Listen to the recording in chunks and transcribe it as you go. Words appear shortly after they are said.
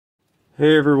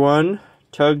Hey everyone,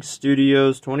 Tug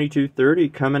Studios 2230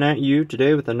 coming at you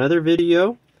today with another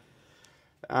video.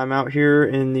 I'm out here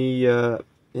in the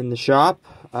shop.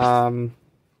 I've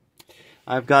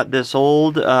got this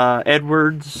old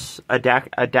EDWARDS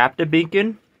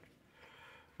AdaptaBeacon.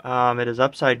 It is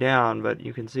upside down, but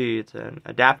you can see it's an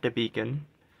AdaptaBeacon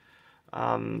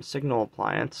signal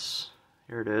appliance.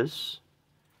 Here it is.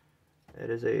 It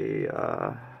is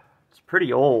a it's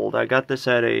pretty old. I got this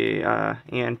at a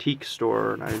antique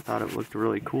store, and I thought it looked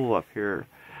really cool up here.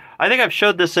 I think I've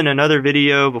showed this in another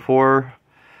video before.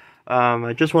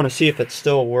 I just want to see if it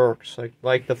still works,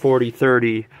 like the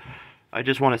 4030. I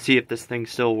just want to see if this thing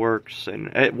still works, and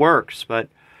it works. But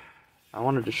I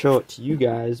wanted to show it to you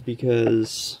guys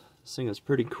because this thing is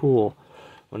pretty cool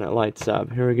when it lights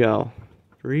up. Here we go.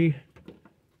 3,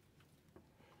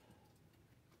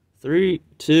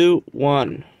 2,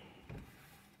 1.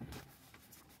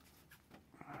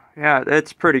 Yeah,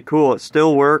 it's pretty cool. It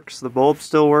still works. The bulb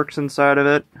still works inside of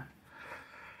it.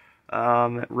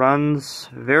 It runs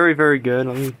very, very good.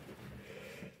 Let me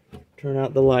turn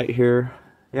out the light here.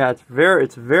 Yeah, it's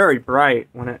very bright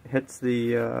when it hits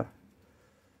the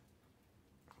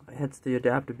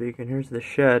AdaptaBeacon. Here's the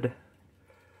shed.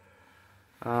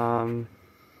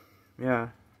 Yeah,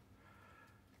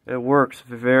 it works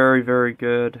very, very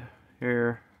good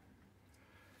here.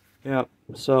 Yep.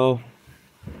 So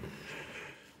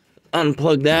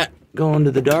unplug that, go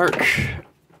into the dark,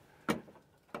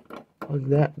 plug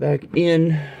that back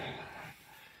in,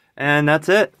 and that's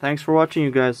it. Thanks for watching,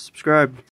 you guys. Subscribe.